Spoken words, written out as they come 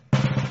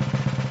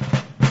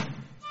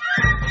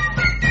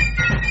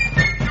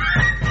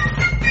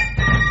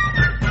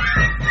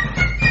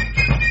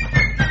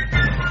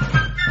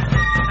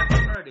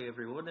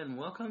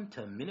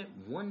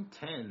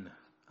10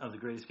 of the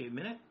Great Escape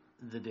Minute,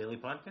 the daily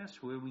podcast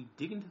where we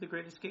dig into the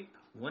Great Escape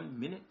 1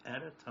 minute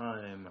at a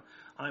time.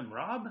 I'm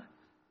Rob,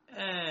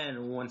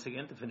 and once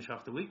again, to finish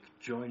off the week,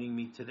 joining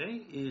me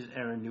today is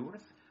Aaron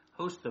Neuwirth,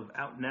 host of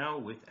Out Now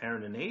with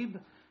Aaron and Abe,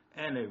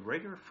 and a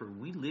writer for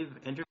We Live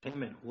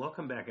Entertainment.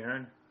 Welcome back,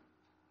 Aaron.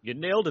 You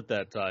nailed it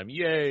that time.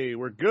 Yay,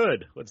 we're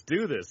good. Let's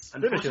do this.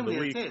 Finish of the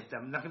week. That's it.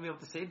 I'm not going to be able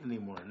to say it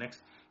anymore.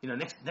 Next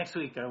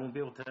week, I won't be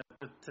able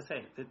to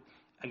say it.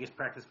 I guess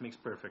practice makes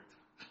perfect.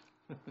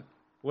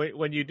 Wait,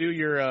 when you do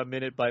your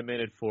minute by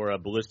minute for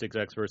Ballistics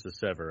X versus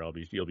Sever,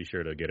 you'll be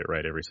sure to get it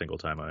right every single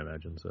time, I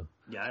imagine. So.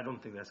 Yeah, I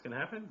don't think that's going to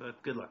happen,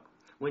 but good luck.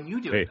 When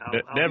you do it,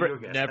 I'll never, be your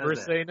guest. never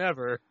say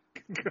never.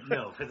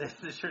 No, for there's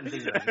certain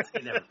things I can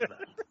say never for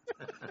that.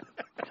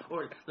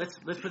 Or let's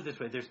put it this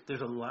way: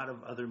 there's a lot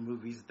of other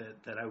movies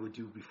that I would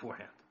do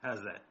beforehand.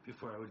 How's that?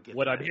 Before I would get.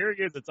 What I'm hearing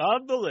is it's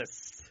on the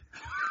list.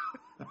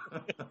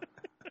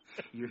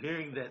 You're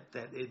hearing that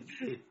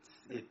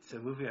it's a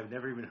movie I've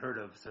never even heard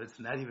of, so it's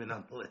not even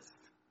on the list.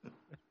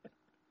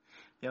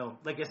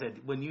 Like I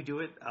said, when you do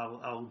it,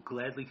 I'll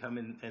gladly come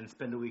and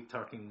spend a week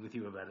talking with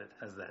you about it.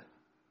 How's that?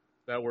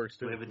 That works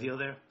too. Do we have a deal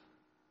there?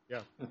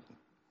 Yeah. I'm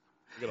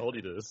gonna hold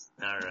you to this.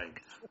 All right.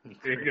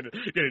 You're gonna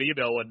get an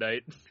email one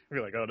night.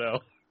 You're like, oh no.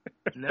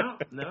 No,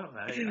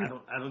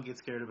 I don't get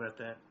scared about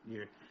that.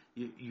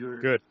 You're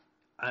good.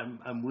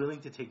 I'm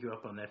willing to take you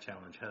up on that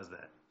challenge. How's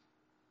that?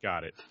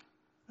 Got it.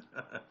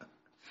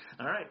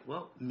 All right.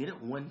 Well,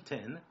 minute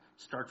 110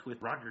 starts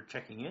with Roger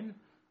checking in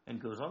and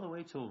goes all the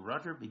way till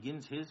Roger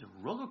begins his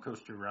roller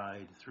coaster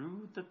ride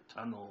through the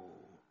tunnel.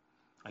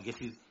 I guess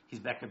he's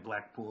back at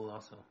Blackpool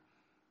also.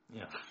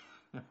 Yeah.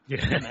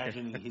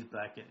 Imagining he's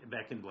back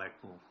in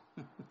Blackpool.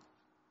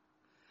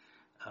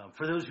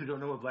 For those who don't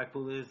know what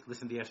Blackpool is,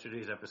 listen to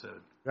yesterday's episode.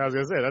 I was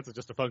going to say, that's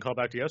just a fun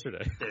callback to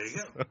yesterday. There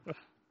you go.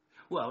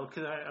 Well,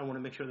 because I want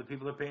to make sure that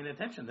people are paying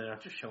attention. They're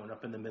not just showing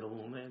up in the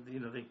middle.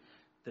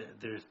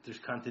 There's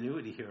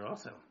continuity here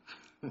also.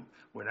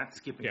 We're not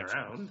skipping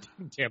around.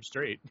 Damn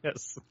straight,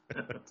 yes.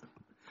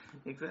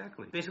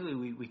 Exactly. Basically,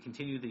 we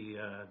continue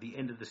the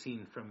end of the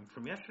scene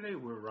from yesterday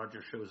where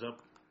Roger shows up.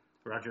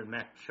 Roger and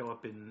Mac show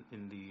up in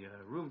the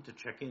room to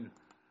check in.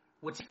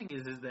 What's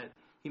interesting is that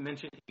he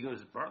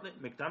goes,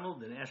 Bartlett,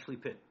 McDonald, and Ashley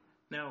Pitt.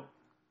 Now,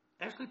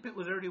 Ashley Pitt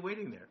was already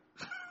waiting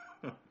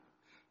there.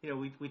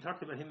 We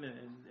talked about him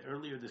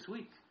earlier this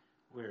week,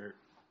 where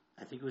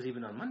I think it was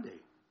even on Monday,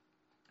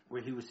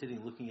 where he was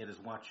sitting looking at his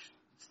watch,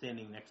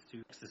 standing next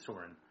to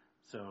Soren.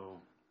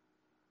 So,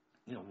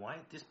 why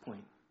at this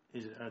point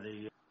are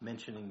they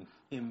mentioning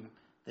him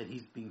that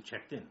he's being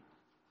checked in,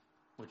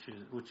 which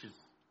is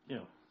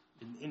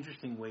an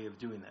interesting way of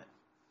doing that.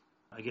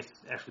 I guess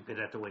Ashley Pitt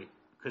had to wait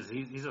because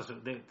he's also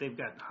they've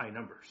got high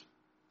numbers.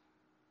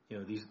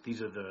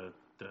 These are the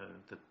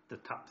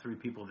top three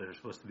people that are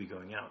supposed to be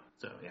going out.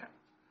 So yeah.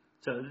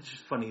 So it's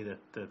just funny that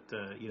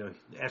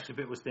Ashley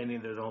Pitt was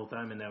standing there the whole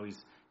time, and now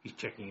he's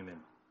checking him in.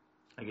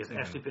 I guess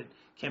Ashley Pitt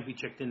can't be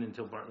checked in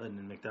until Bartlett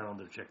and McDonald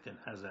are checked in.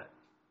 How's that?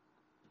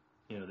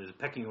 There's a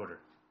pecking order.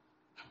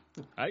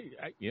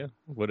 Yeah.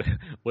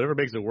 Whatever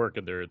makes it work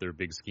in their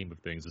big scheme of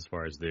things, as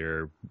far as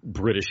their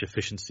British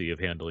efficiency of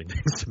handling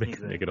things to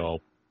make it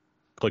all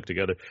click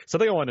together.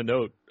 Something I want to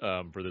note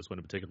for this one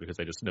in particular, because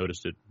I just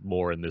noticed it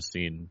more in this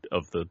scene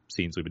of the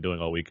scenes we've been doing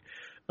all week.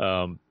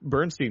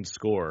 Bernstein's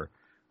score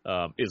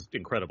is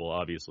incredible,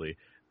 obviously,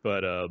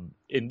 but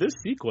in this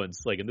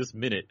sequence, like in this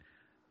minute,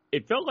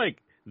 it felt like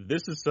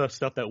this is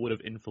stuff that would have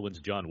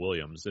influenced John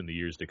Williams in the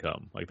years to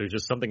come. Like there's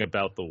just something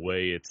about the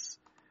way it's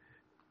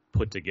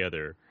put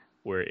together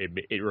where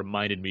it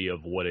reminded me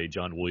of what a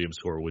John Williams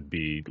score would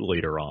be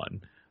later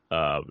on.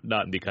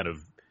 Not in the kind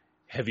of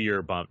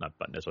heavier, not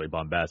necessarily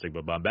bombastic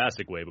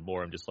way, but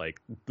more I'm just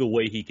like the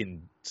way he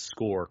can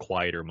score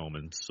quieter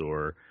moments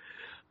or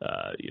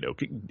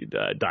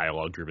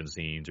dialogue-driven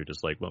scenes, or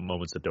just like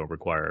moments that don't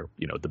require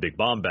the big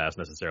bombast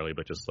necessarily,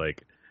 but just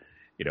like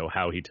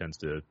how he tends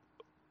to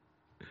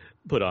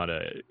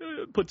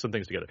put some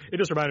things together. It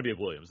just reminded me of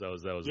Williams. That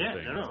was the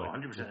thing. No,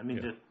 100%. I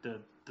mean,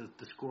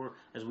 the score,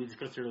 as we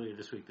discussed earlier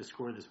this week, the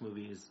score of this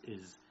movie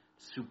is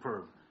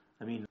superb.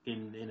 I mean,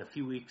 in a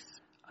few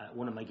weeks,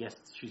 one of my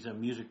guests, she's a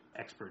music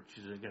expert.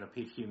 She's got a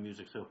PhD in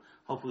music, so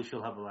hopefully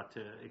she'll have a lot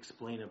to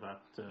explain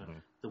about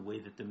the way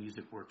that the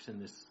music works in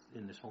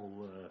this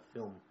whole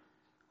film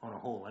on a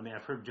whole. I mean,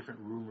 I've heard different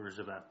rumors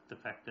about the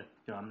fact that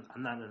I'm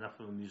not enough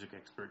of a music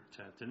expert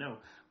to know,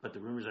 but the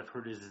rumors I've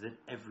heard is that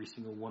every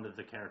single one of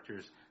the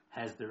characters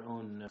has their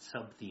own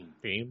sub-theme.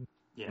 Theme?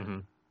 Yeah. Mm-hmm.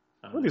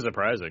 Wouldn't be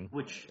surprising.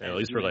 Which, at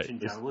least for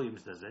John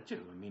Williams does that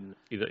too. I mean,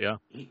 he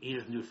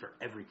doesn't do it for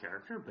every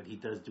character, but he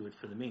does do it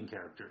for the main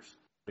characters.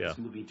 This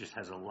movie just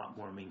has a lot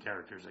more main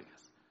characters, I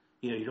guess.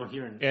 You don't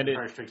hear in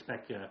Empire Strikes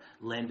Back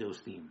Lando's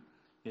theme.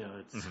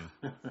 It's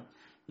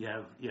you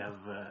have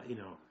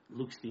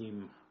Luke's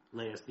theme,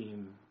 Leia's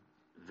theme,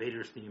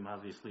 Vader's theme,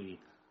 obviously.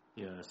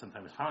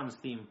 Sometimes Han's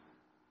theme,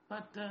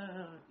 but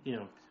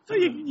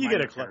you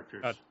get a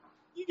characters.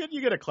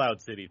 You get a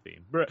Cloud City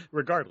theme.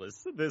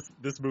 Regardless,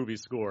 this movie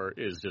score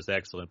is just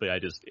excellent. But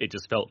it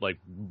just felt like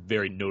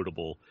very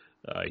notable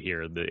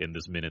here in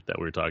this minute that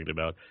we're talking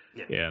about.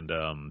 Yeah.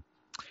 And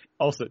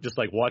also, just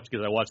like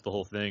because I watched the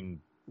whole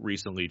thing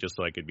recently just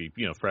so I could be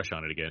fresh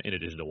on it again, in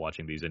addition to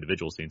watching these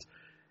individual scenes.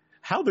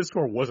 How this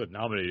score wasn't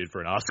nominated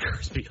for an Oscar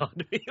is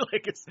beyond me.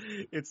 Like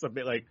it's a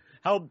bit like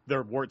how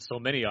there weren't so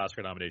many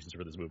Oscar nominations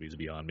for this movie is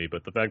beyond me.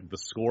 But the fact that the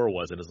score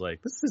wasn't is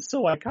like, this is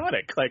so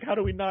iconic. Like, how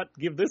do we not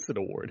give this an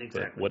award?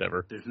 Exactly. But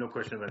whatever. There's no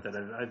question about that.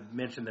 I've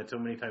mentioned that so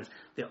many times.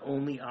 The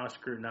only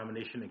Oscar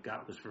nomination it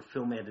got was for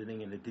film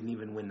editing, and it didn't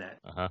even win that.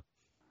 Uh-huh.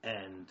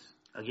 And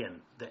again,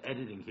 the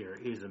editing here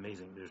is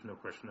amazing. There's no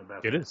question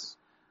about it. It is.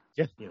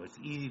 Yeah. It's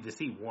easy to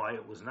see why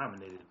it was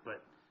nominated,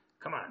 but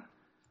come on.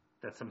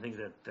 That's something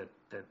that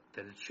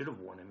it should have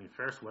won. I mean,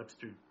 Ferris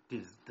Webster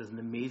does an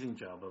amazing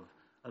job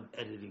of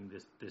editing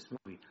this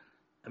movie.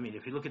 I mean,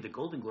 if you look at the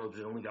Golden Globes,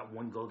 it only got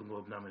one Golden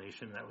Globe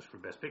nomination, and that was for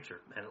Best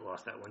Picture, and it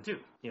lost that one too.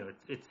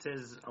 It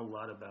says a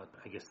lot about,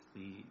 I guess,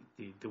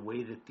 the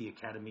way that the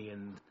Academy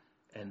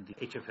and the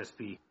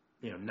HFSB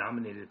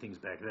nominated things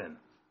back then,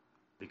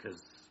 because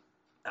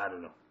I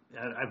don't know,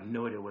 I have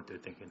no idea what they're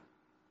thinking.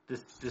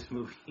 This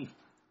movie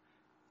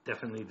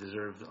definitely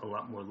deserves a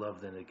lot more love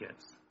than it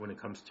gets when it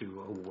comes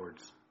to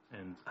awards.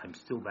 And I'm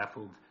still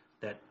baffled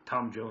that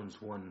Tom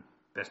Jones won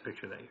Best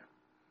Picture that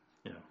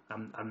year.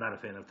 I'm not a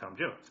fan of Tom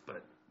Jones,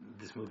 but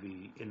this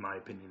movie, in my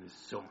opinion, is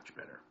so much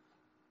better.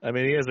 I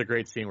mean, he has a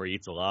great scene where he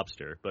eats a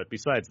lobster, but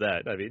besides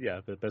that, I mean, yeah,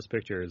 the Best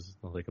Picture is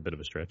like a bit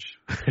of a stretch.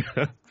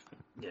 Yeah,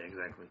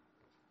 exactly.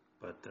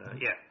 But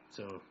yeah,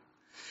 so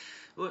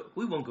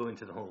we won't go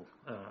into the whole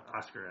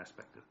Oscar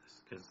aspect of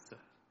this because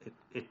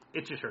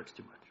it just hurts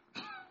too much.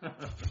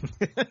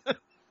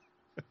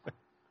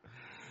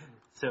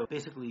 So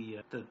basically,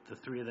 the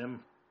three of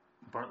them,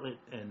 Bartlett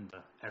and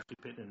Ashley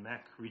Pitt and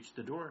Mac, reach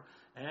the door,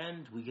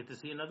 and we get to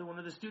see another one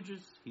of the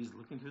Stooges. He's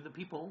looking through the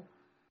peephole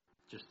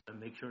just to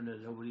make sure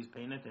that nobody's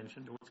paying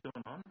attention to what's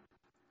going on.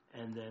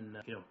 And then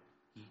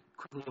he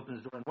quickly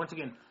opens the door, and once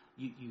again,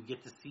 you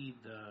get to see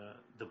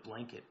the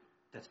blanket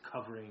that's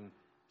covering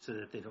so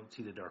that they don't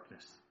see the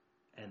darkness,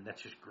 and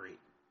that's just great.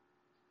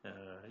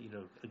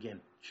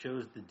 Again,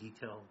 shows the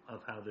detail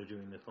of how they're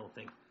doing this whole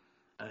thing.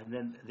 And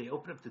then they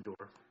open up the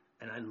door,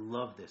 and I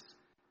love this.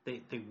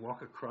 They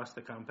walk across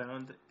the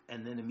compound,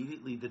 and then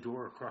immediately the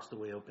door across the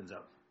way opens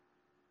up.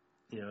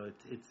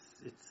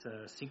 It's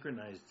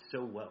synchronized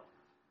so well.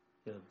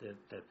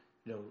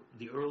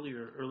 The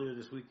earlier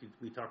this week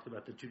we talked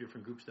about the two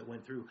different groups that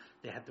went through.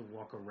 They had to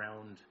walk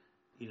around,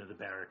 the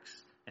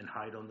barracks and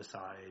hide on the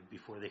side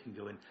before they can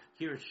go in.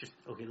 Here it's just,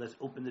 okay, let's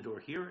open the door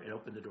here and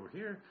open the door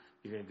here.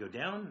 You're going to go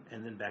down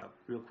and then back up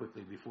real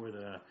quickly before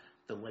the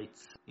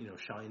lights,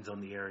 shines on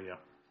the area,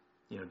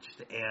 just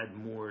to add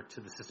more to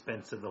the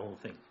suspense of the whole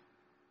thing.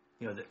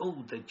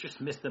 They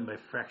just missed them by a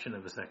fraction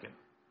of a second.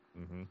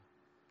 Mm-hmm.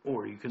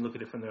 Or you can look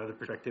at it from the other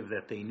perspective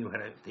that they knew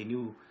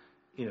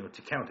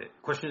to count it.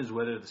 Question is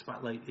whether the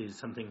spotlight is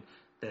something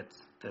that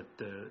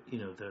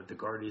the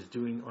guard is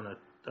doing on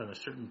a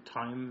certain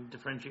time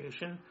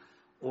differentiation,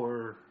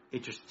 or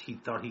he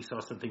thought he saw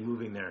something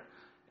moving there,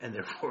 and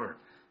therefore,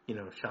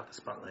 shot the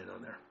spotlight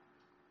on there.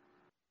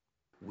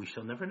 We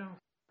shall never know.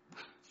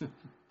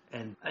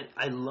 And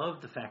I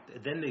love the fact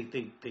that then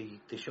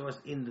they show us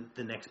in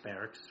the next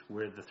barracks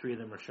where the three of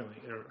them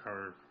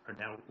are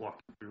now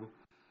walking through,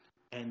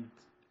 and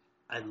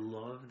I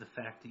love the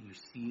fact that you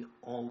see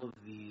all of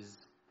these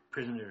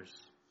prisoners,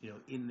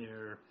 in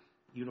their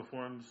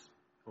uniforms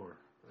or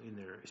in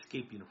their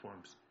escape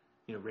uniforms,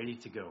 ready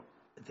to go.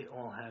 They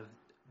all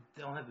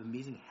have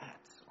amazing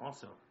hats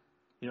also.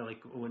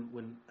 Like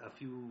when a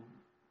few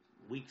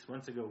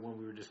months ago when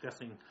we were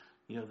discussing,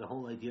 the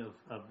whole idea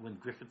of when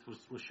Griffith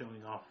was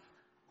showing off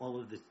all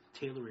of the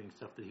tailoring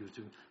stuff that he was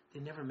doing, they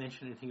never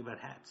mentioned anything about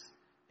hats.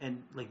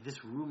 And like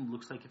this room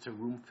looks like it's a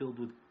room filled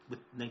with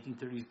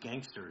 1930s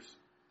gangsters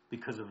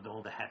because of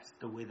all the hats,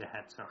 the way the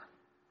hats are.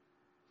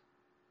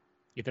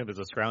 You think there's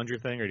a scrounger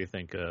thing, or do you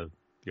think the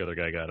other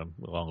guy got him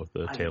along with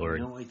the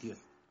tailoring? I have no idea.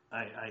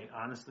 I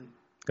honestly.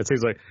 It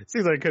seems like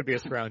it could be a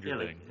scrounger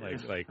thing.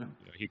 Like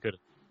he could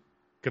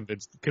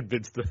convince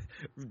the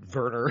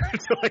Werner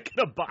to get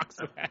a box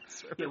of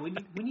hats. Yeah, we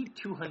need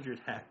 200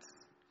 hats.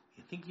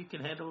 You think you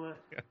can handle that?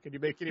 Yeah, can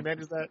you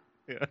manage that?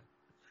 Yeah.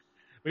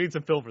 We need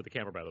some film for the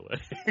camera, by the way.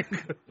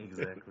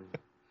 Exactly.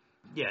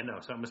 Yeah, no.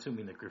 So I'm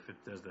assuming that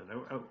Griffith does that.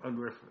 I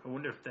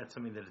wonder if that's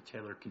something that a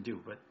tailor can do.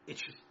 But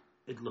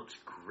it looks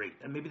great.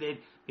 And maybe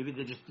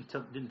they just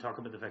didn't talk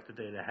about the fact that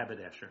they had a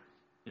haberdasher.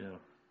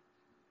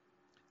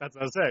 That's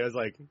what I was saying. I was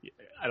like,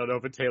 I don't know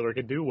if a tailor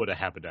can do what a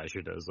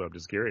haberdasher does. So I'm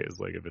just curious,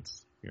 like if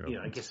it's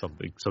I guess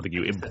something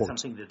you import.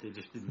 That's something that they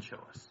just didn't show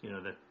us.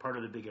 That part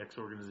of the Big X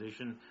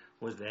organization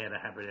was they had a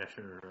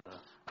haberdasher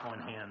on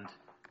hand.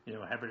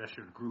 A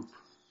haberdasher group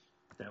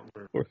that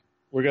were.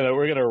 We're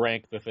gonna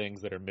rank the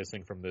things that are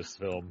missing from this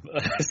film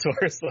as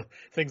far as the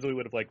things we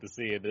would have liked to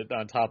see, and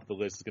on top of the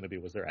list is going to be,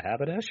 was there a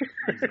haberdasher?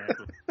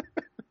 Exactly.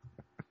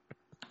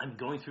 I'm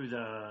going through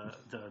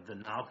the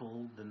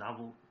novel. The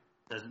novel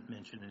doesn't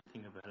mention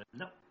anything about it.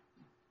 Nope.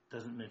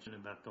 Doesn't mention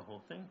about the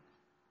whole thing.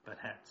 But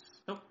hats.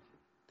 Nope.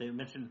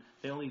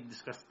 they only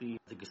discussed the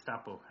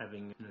Gestapo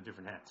having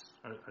different hats.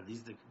 Are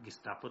these the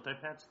Gestapo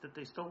type hats that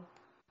they stole?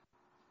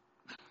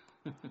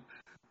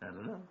 I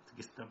don't know.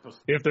 The Gestapo.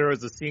 If there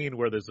was a scene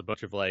where there's a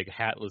bunch of like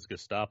hatless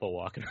Gestapo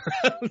walking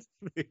around,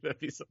 that'd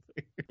be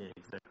something. Yeah,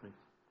 exactly.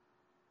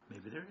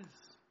 Maybe there is.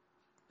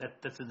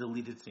 That's a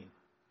deleted scene.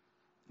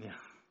 Yeah.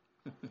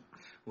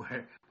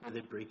 where they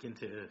break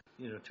into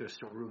to a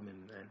storeroom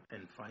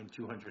and find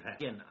 200 hats.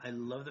 Again, I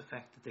love the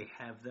fact that they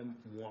have them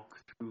walk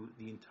through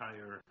the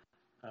entire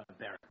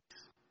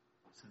barracks.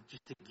 So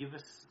just to give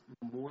us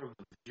more of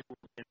a visual,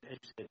 as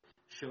you said,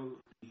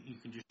 you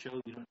can just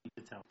show, you don't need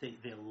to tell.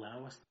 They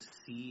allow us to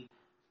see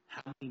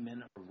how many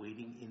men are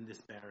waiting in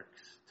this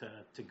barracks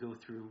to go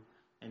through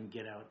and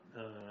get out,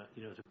 to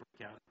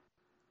break out.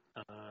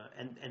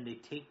 And they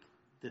take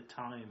the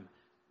time,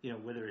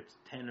 whether it's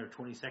 10 or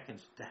 20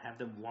 seconds, to have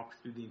them walk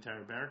through the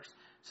entire barracks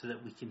so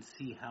that we can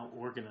see how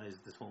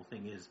organized this whole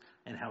thing is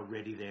and how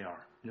ready they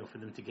are, for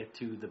them to get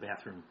to the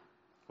bathroom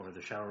or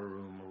the shower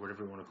room or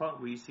whatever you want to call it,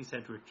 where you see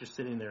Cedric just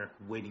sitting there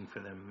waiting for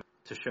them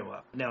to show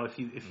up. Now, if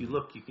you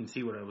look, you can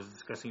see what I was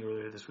discussing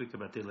earlier this week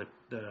about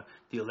the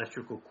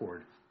electrical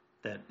cord,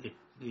 that it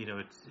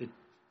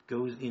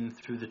goes in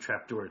through the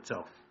trapdoor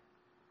itself.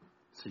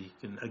 So you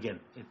can, again,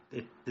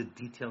 the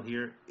detail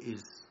here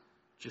is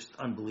just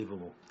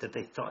unbelievable that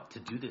they thought to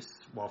do this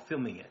while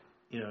filming it.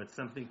 It's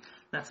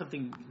not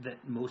something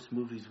that most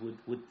movies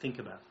would think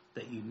about,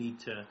 that you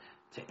need to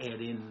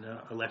add in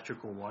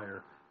electrical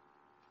wire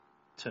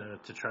to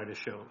try to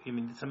show. I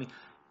mean, it's something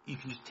you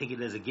can just take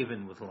it as a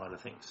given with a lot of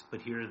things.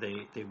 But here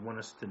they want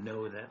us to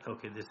know that,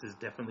 okay, this is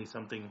definitely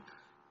something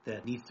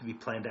that needs to be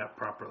planned out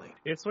properly.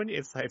 It's when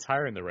it's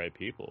hiring the right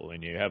people.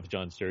 When you have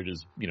John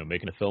Sturges,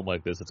 making a film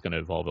like this, it's going to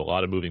involve a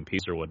lot of moving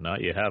pieces or whatnot.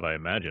 You have, I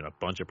imagine, a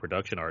bunch of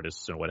production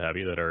artists and what have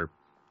you that are,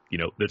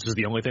 this is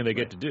the only thing they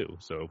get to do.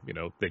 So,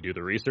 they do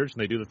the research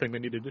and they do the thing they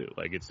need to do.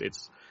 Like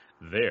it's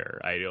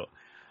there. I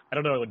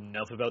don't know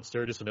enough about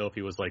Sturges to know if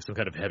he was like some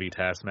kind of heavy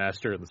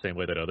taskmaster in the same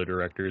way that other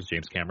directors,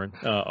 James Cameron,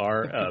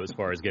 are as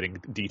far as getting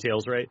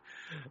details right.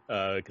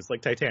 Because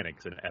like Titanic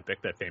is an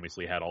epic that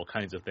famously had all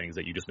kinds of things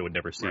that you just would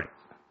never see. Right.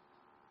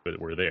 But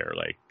were there,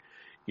 like,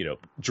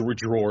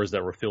 drawers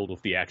that were filled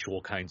with the actual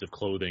kinds of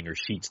clothing or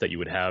sheets that you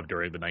would have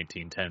during the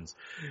 1910s.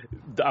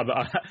 I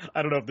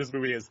don't know if this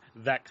movie has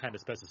that kind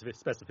of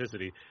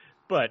specificity,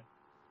 but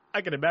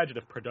I can imagine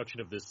if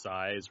production of this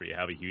size, where you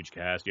have a huge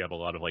cast, you have a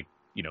lot of, like,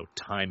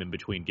 time in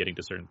between getting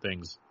to certain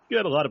things, you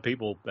have a lot of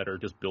people that are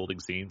just building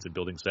scenes and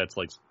building sets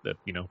like that,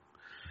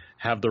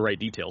 have the right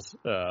details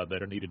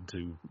that are needed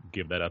to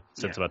give that a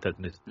sense of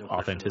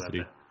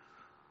authenticity.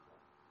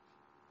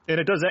 And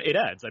it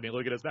adds. I mean,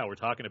 look at us now. We're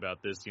talking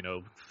about this,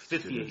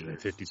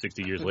 50,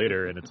 60 years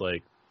later, and it's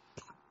like,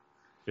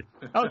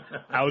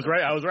 I was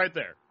right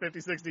there.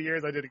 50, 60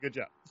 years, I did a good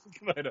job.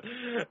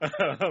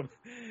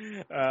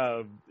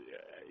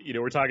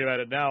 We're talking about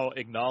it now,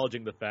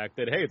 acknowledging the fact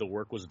that, hey, the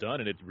work was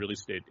done, and it really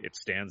it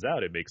stands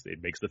out. It makes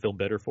the film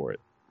better for it.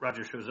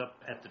 Roger shows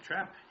up at the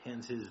trap,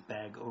 hands his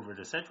bag over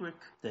to Cedric.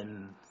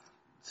 Then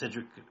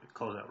Cedric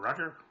calls out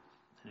Roger,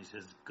 and he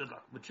says, "Good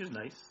luck," which is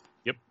nice.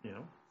 Yep.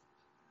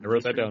 I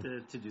wrote that down.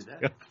 To do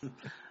that.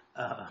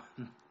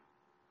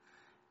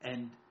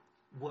 And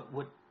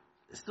what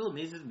still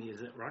amazes me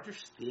is that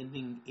Roger's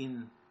standing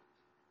in,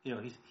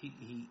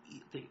 he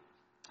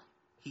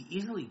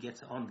easily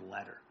gets on the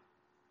ladder.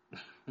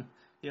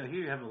 Here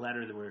you have a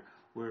ladder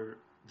where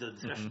the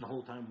discussion the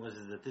whole time was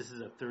that this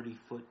is a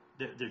 30-foot,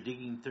 they're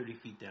digging 30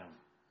 feet down.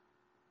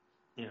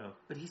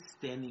 But he's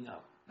standing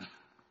up.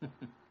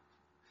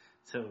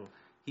 So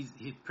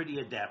he's pretty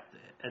adept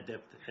at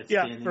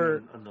standing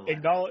on the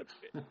ladder.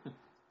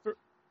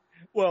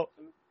 Well,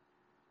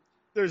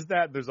 there's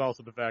that. There's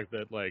also the fact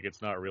that, like,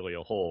 it's not really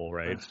a hole,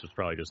 right? It's just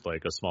probably just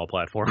like a small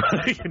platform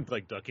you can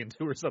like duck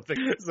into or something.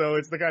 So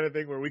it's the kind of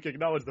thing where we can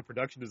acknowledge the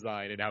production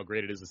design and how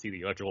great it is to see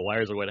the electrical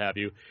wires or what have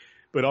you.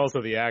 But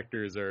also the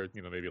actors are,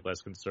 maybe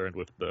less concerned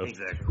with the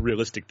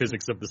realistic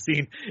physics of the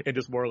scene and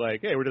just more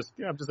like, hey, I'm just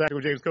acting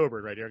with James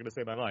Coburn right here. I'm going to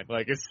say my line.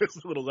 Like, it's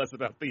just a little less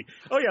about there's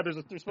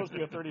supposed to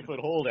be a 30-foot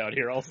hole down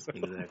here also.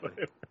 Exactly.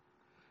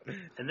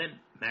 And then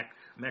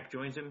Mac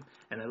joins him,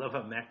 and I love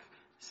how Mac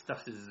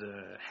stuffs his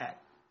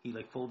hat. He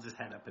folds his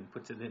hat up and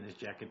puts it in his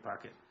jacket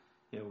pocket.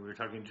 We were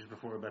talking just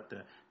before about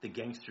the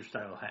gangster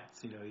style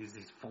hats.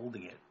 He's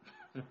folding it.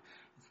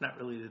 It's not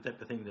really the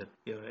type of thing that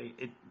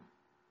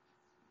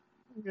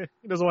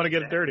he doesn't want to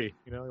get it dirty.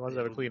 He wants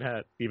to have a clean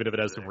hat, even if it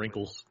has some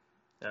wrinkles.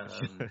 They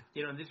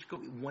just go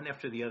one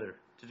after the other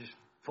to just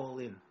fall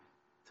in.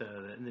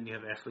 And then you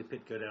have Ashley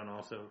Pitt go down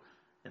also,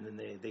 and then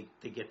they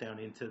get down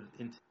into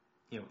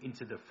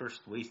the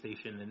first way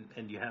station,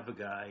 and you have a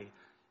guy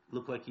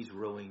look like he's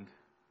rowing,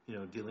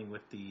 dealing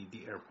with the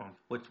air pump.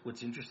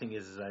 What's interesting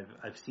is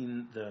I've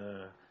seen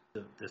the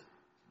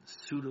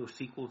pseudo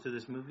sequel to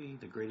this movie,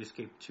 The Great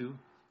Escape 2,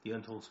 The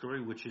Untold Story,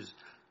 which is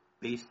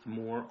based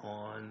more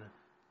on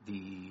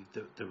the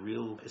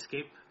real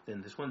escape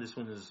than this one. This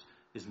one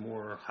is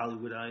more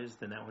Hollywoodized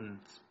than that one.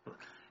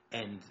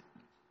 And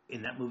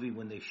in that movie,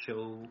 when they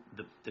show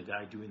the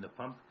guy doing the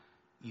pump,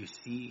 you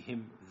see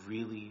him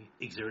really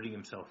exerting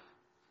himself,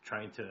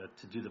 trying to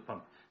do the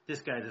pump.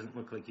 This guy doesn't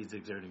look like he's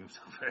exerting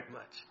himself very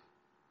much.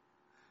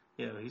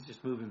 He's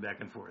just moving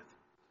back and forth.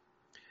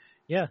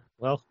 Yeah,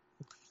 well,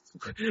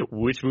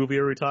 which movie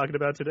are we talking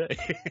about today?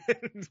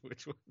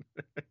 Which one?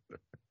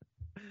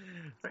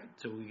 Right,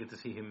 so we get to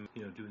see him,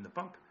 doing the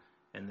pump,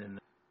 and then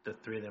the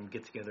three of them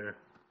get together,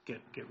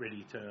 get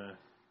ready to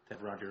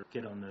have Roger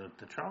get on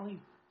the trolley,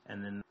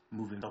 and then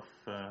move himself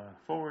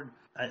forward.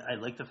 I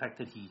like the fact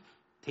that he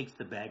takes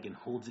the bag and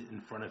holds it in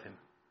front of him.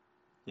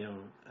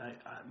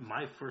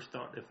 My first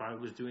thought, if I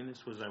was doing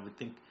this, was I would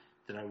think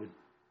that I would,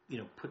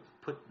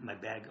 put my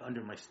bag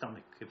under my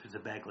stomach if it's a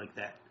bag like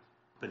that.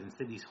 But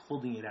instead, he's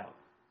holding it out.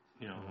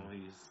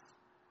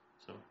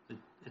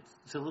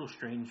 It's a little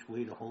strange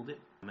way to hold it,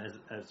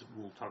 as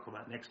we'll talk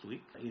about next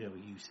week.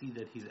 You see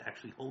that he's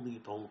actually holding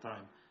it the whole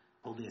time,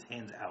 holding his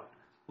hands out,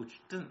 which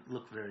doesn't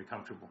look very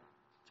comfortable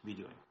to be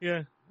doing.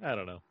 Yeah, I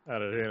don't know.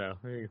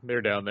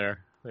 They're down there.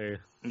 They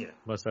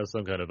must have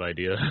some kind of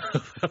idea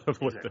of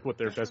what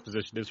their best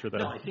position is for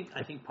them. No,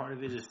 I think part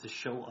of it is to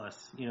show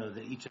us,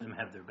 that each of them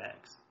have their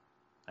bags.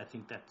 I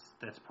think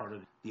that's part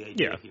of the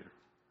idea here.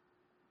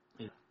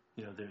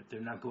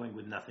 They're not going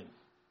with nothing.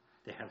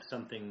 They have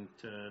something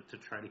to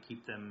try to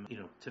keep them,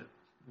 to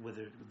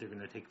whether they're going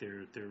to take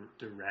their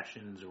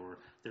rations or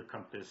their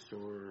compass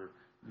or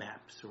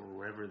maps or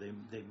wherever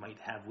they might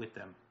have with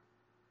them.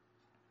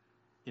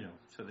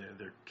 So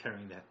they're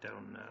carrying that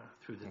down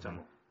through the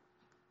tunnel.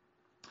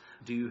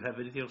 Do you have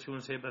anything else you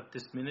want to say about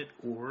this minute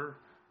or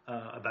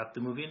about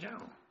the movie in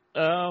general?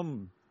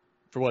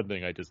 For one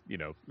thing, I just,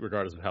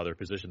 regardless of how they're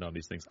positioned on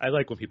these things, I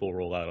like when people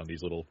roll out on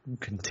these little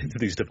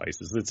these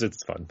devices.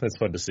 It's fun. It's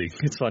fun to see.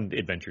 It's fun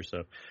adventure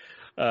stuff.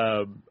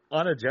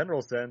 On a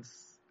general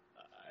sense,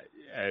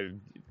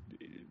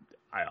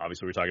 I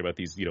obviously we're talking about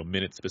these,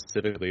 minutes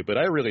specifically, but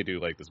I really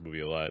do like this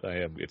movie a lot.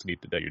 It's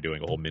neat that you're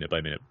doing a whole minute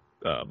by minute,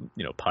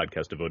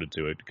 podcast devoted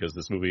to it, because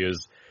this movie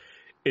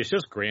it's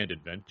just grand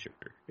adventure.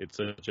 It's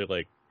such a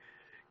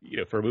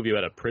for a movie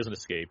about a prison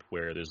escape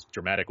where there's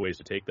dramatic ways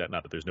to take that.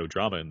 Not that there's no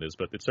drama in this,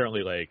 but it's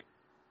certainly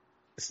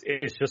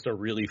it's just a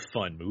really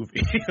fun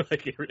movie.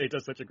 It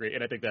does such a great,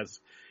 and I think that's,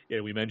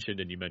 we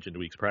mentioned, and you mentioned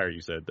weeks prior,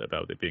 you said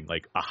about it being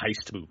like a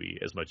heist movie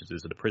as much as it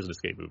is a prison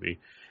escape movie.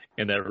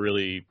 And that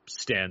really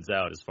stands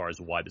out as far as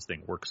why this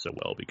thing works so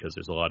well, because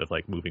there's a lot of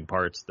moving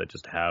parts that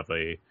just have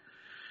a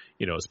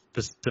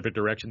specific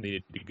direction they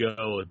need to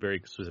go, a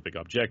very specific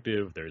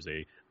objective. There's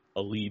a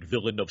lead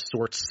villain of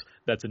sorts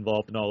that's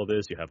involved in all of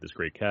this. You have this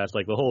great cast.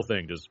 The whole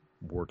thing just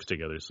works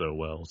together so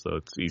well. So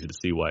it's easy to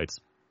see why it's,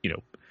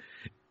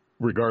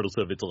 regardless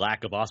of its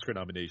lack of Oscar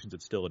nominations,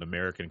 it's still an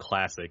American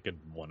classic and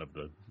one of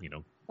the,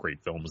 great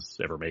films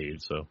ever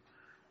made. So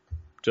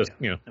just,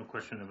 no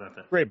question about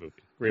that. Great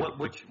movie.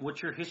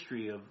 What's your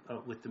history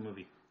of with the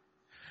movie?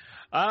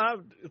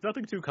 It's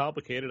nothing too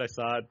complicated. I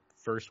saw it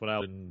first when I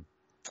was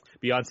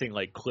beyond seeing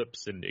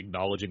clips and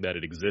acknowledging that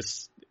it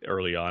exists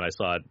early on. I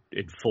saw it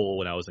in full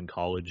when I was in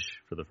college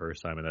for the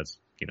first time, and that's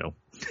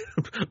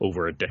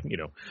over a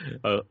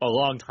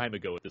long time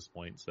ago at this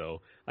point.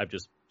 So I've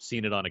just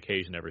seen it on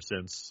occasion ever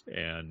since,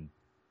 and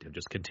have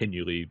just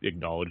continually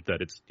acknowledged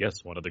that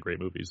it's one of the great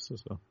movies.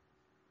 So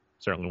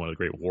certainly one of the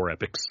great war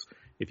epics,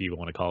 if you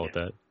want to call it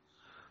that.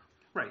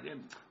 Right.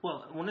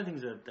 Well, one of the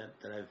things that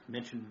I've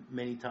mentioned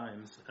many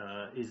times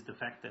is the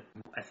fact that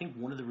I think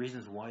one of the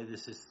reasons why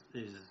this is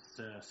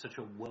such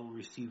a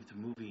well-received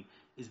movie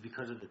is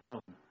because of the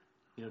tone.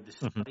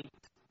 Despite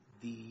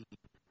the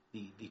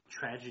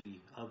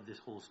tragedy of this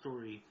whole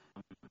story,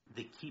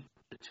 they keep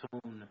the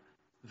tone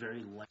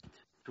very light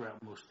throughout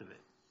most of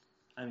it.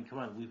 I mean, come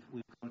on,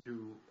 we've gone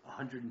through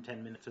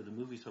 110 minutes of the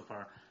movie so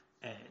far,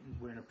 and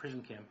we're in a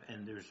prison camp,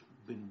 and there's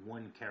been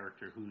one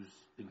character who's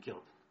been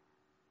killed.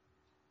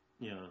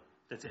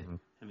 That's it. Mm-hmm.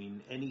 I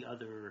mean, any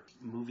other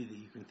movie that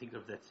you can think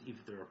of that's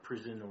either a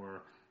prison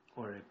or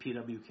a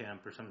PW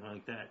camp or something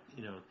like that,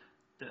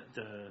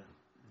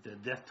 the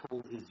death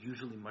toll is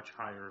usually much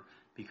higher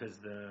because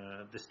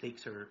the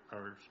stakes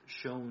are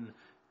shown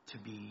to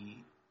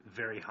be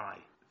very high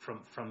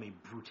from a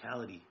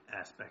brutality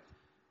aspect.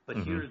 But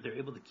here they're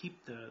able to keep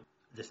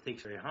the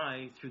stakes very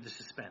high through the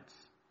suspense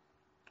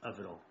of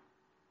it all.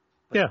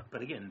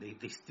 But again,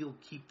 they still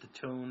keep the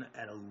tone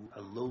at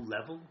a low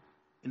level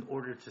in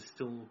order to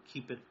still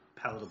keep it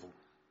palatable.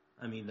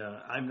 I mean,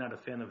 I'm not a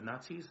fan of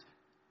Nazis,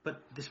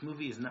 but this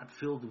movie is not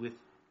filled with,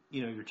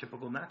 your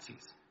typical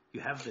Nazis. You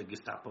have the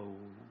Gestapo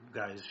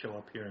guys show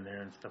up here and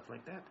there and stuff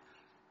like that.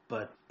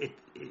 But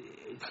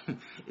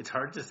it's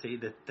hard to say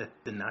that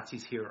the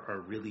Nazis here are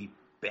really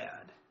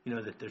bad.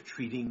 That they're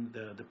treating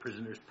the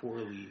prisoners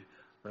poorly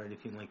or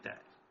anything like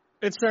that.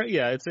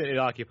 It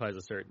occupies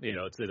a certain,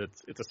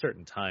 it's a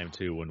certain time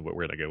too when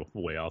we're gonna go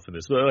way off in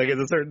this, but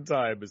it's a certain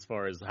time as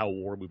far as how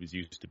war movies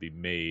used to be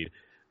made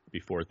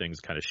before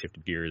things kind of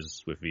shifted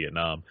gears with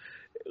Vietnam,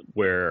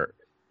 where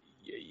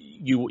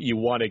you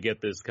want to get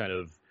this kind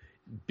of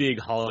big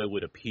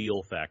Hollywood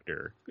appeal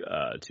factor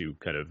to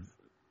kind of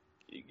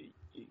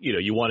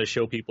you want to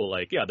show people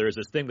like, yeah, there's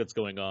this thing that's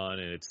going on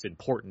and it's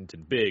important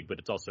and big, but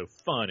it's also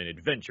fun and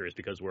adventurous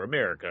because we're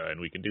America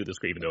and we can do this,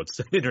 even though it's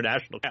an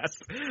international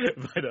cast.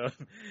 But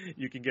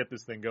you can get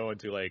this thing going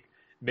to like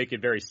make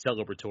it very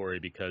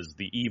celebratory because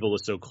the evil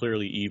is so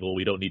clearly evil.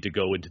 We don't need to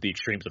go into the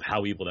extremes of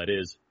how evil that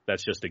is.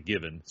 That's just a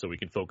given. So we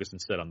can focus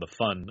instead on the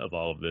fun of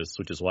all of this,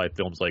 which is why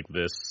films like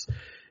this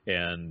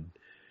and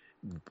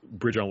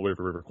Bridge on the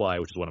River Kwai,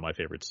 which is one of my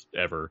favorites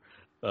ever,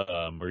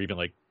 or even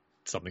like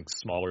something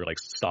smaller like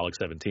Stalag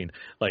 17,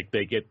 like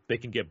they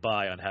can get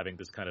by on having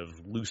this kind of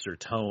looser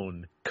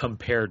tone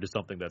compared to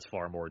something that's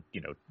far more,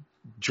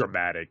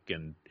 dramatic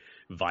and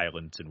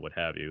violent and what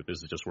have you.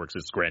 This just works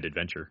as grand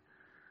adventure.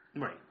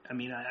 Right. I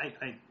mean, I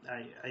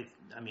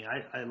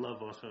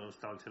love also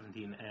Stalag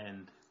 17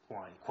 and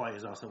Kwai. Kwai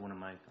is also one of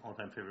my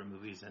all-time favorite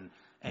movies, and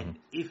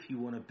if you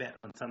want to bet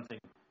on something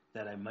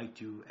that I might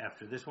do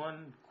after this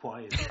one,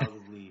 Kwai is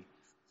probably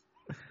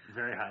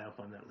very high up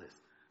on that list.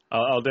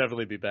 I'll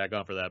definitely be back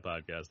on for that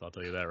podcast. I'll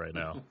tell you that right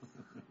now.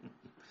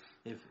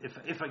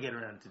 if I get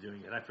around to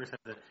doing it, I first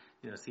have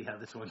to see how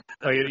this one goes.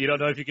 Oh, you don't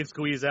know if you can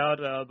squeeze out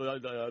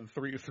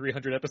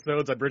 300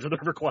 episodes on Bridge of the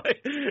River Kwai?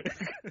 You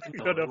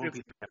don't know if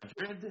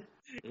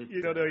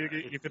you don't know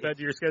you fit that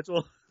into your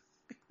schedule.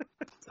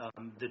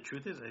 The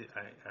truth is,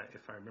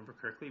 if I remember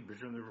correctly,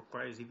 Bridge of the River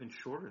Kwai is even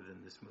shorter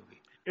than this movie.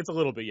 It's a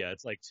little bit, yeah.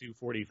 It's like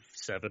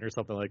 2:47 or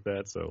something like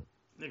that. So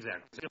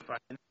exactly, it's 5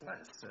 minutes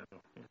less. So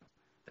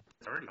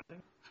that's already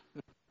something.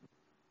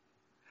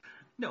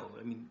 No,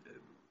 I mean,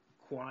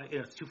 Kwai.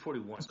 It's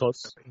 2:41. It's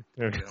close.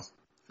 It's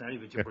not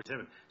even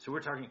 2:47. So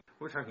we're talking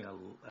about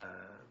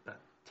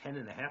 10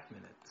 and a half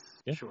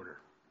minutes shorter.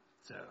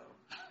 So,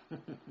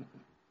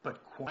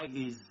 but Kwai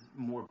is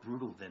more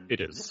brutal than it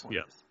is. This one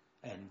is.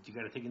 And you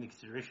got to take into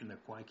consideration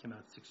that Kwai came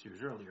out 6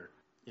 years earlier.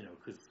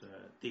 Because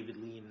David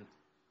Lean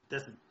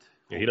doesn't.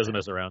 Yeah, he doesn't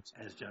mess around.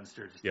 As John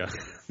Sturges. Yeah.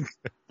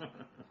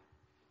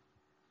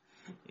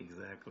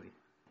 Exactly.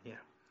 Yeah.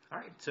 All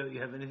right. So, you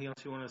have anything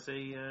else you want to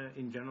say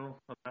in general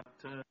about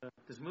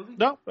this movie?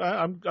 No,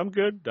 I'm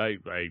good. I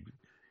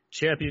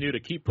champion you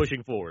to keep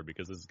pushing forward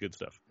because this is good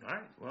stuff. All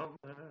right. Well,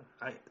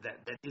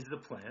 that is the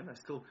plan. I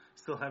still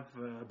have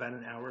about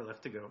an hour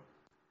left to go.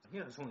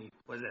 It's only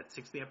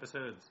 60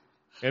 episodes.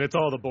 And it's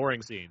all the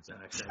boring scenes.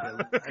 Actually,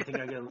 I think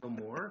I got a little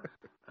more.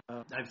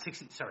 I have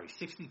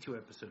 62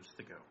 episodes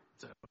to go.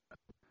 So,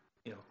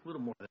 a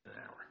little more than an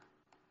hour.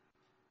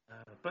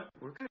 But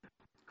we're good.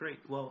 Great.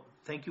 Well,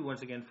 thank you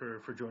once again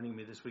for joining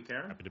me this week,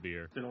 Aaron. Happy to be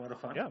here. It's been a lot of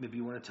fun. Yeah. Maybe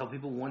you want to tell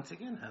people once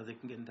again how they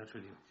can get in touch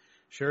with you.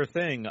 Sure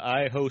thing.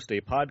 I host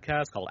a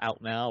podcast called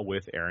Out Now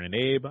with Aaron and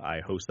Abe.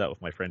 I host that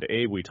with my friend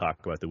Abe. We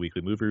talk about the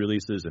weekly movie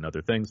releases and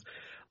other things.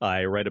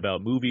 I write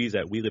about movies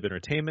at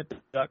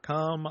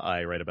WeLiveEntertainment.com.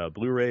 I write about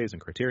Blu-rays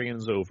and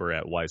Criterions over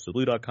at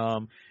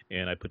WiseToBlue.com.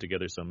 And I put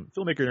together some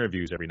filmmaker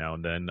interviews every now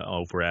and then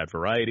over at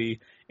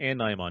Variety.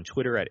 And I'm on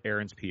Twitter at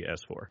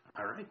AaronsPS4.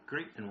 All right,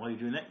 great. And while you're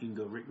doing that, you can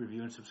go rate,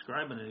 review, and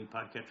subscribe on any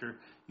podcatcher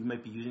you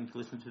might be using to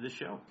listen to this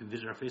show. You can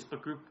visit our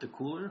Facebook group, The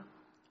Cooler.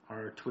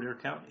 Our Twitter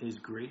account is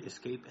Great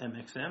Escape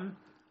MXM.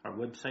 Our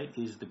website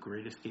is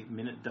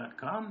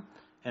thegreatescapeminute.com.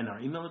 And our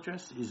email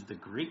address is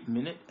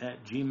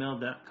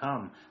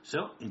thegreatminute@gmail.com.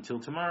 So, until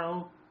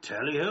tomorrow,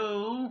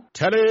 tally-ho!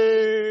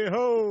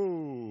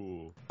 Tally-ho!